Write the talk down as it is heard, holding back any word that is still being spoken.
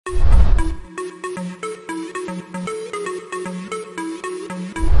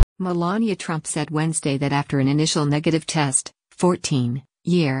Melania Trump said Wednesday that after an initial negative test,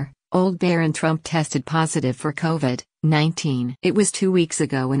 14-year-old Barron Trump tested positive for COVID-19. It was 2 weeks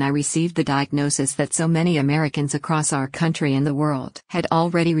ago when I received the diagnosis that so many Americans across our country and the world had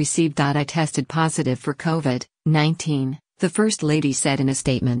already received. I tested positive for COVID-19, the First Lady said in a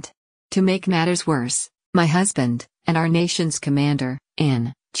statement. To make matters worse, my husband, and our nation's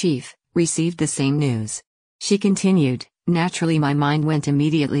commander-in-chief, received the same news. She continued, naturally my mind went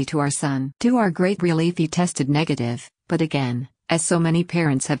immediately to our son. To our great relief he tested negative, but again, as so many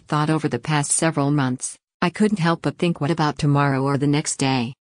parents have thought over the past several months, I couldn't help but think, what about tomorrow or the next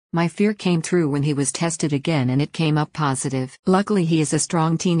day? My fear came true when he was tested again and it came up positive. Luckily he is a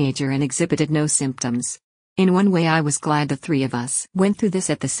strong teenager and exhibited no symptoms. In one way I was glad the three of us went through this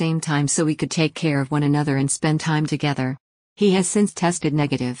at the same time so we could take care of one another and spend time together. He has since tested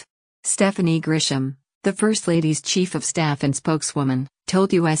negative. Stephanie Grisham, the First Lady's Chief of Staff and spokeswoman,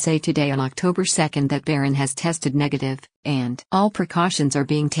 told USA Today on October 2 that Barron has tested negative, and all precautions are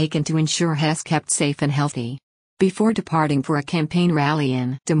being taken to ensure he is kept safe and healthy. Before departing for a campaign rally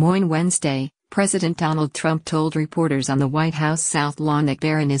in Des Moines Wednesday, President Donald Trump told reporters on the White House South Lawn that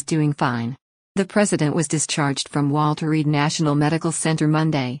Barron is doing fine. The president was discharged from Walter Reed National Medical Center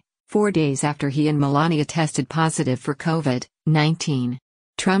Monday, 4 days after he and Melania tested positive for COVID-19.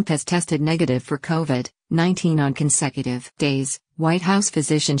 Trump has tested negative for COVID-19 on consecutive days, White House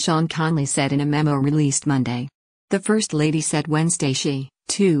physician Sean Conley said in a memo released Monday. The First Lady said Wednesday she,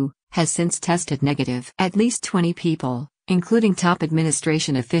 too, has since tested negative. At least 20 people, including top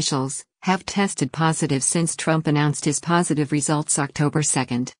administration officials, have tested positive since Trump announced his positive results October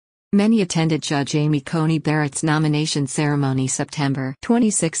 2. Many attended Judge Amy Coney Barrett's nomination ceremony September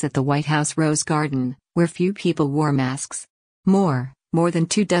 26 at the White House Rose Garden, where few people wore masks. More than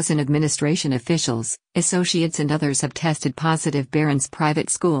 24 administration officials, associates and others have tested positive. Barron's private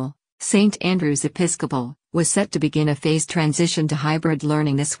school, St. Andrew's Episcopal, was set to begin a phased transition to hybrid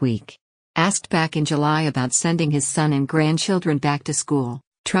learning this week. Asked back in July about sending his son and grandchildren back to school,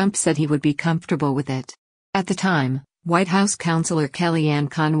 Trump said he would be comfortable with it. At the time, White House counselor Kellyanne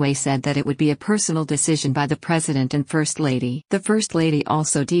Conway said that it would be a personal decision by the president and First Lady. The First Lady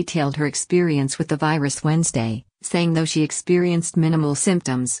also detailed her experience with the virus Wednesday, saying though she experienced minimal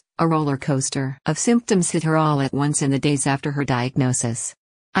symptoms, a roller coaster of symptoms hit her all at once in the days after her diagnosis.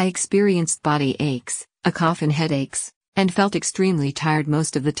 I experienced body aches, a cough and headaches, and felt extremely tired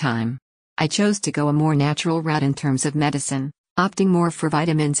most of the time. I chose to go a more natural route in terms of medicine, opting more for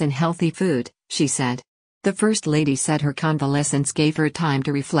vitamins and healthy food, she said. The First Lady said her convalescence gave her time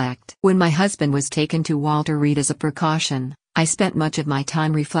to reflect. When my husband was taken to Walter Reed as a precaution, I spent much of my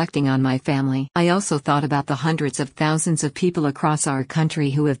time reflecting on my family. I also thought about the hundreds of thousands of people across our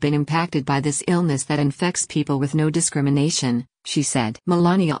country who have been impacted by this illness that infects people with no discrimination, she said.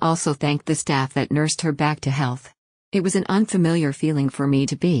 Melania also thanked the staff that nursed her back to health. It was an unfamiliar feeling for me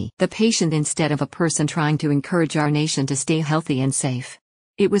to be the patient instead of a person trying to encourage our nation to stay healthy and safe.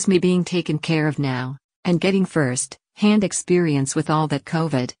 It was me being taken care of now, and getting first-hand experience with all that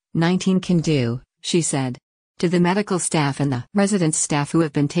COVID-19 can do, she said. To the medical staff and the residence staff who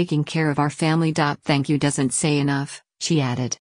have been taking care of our family. Thank you doesn't say enough, she added.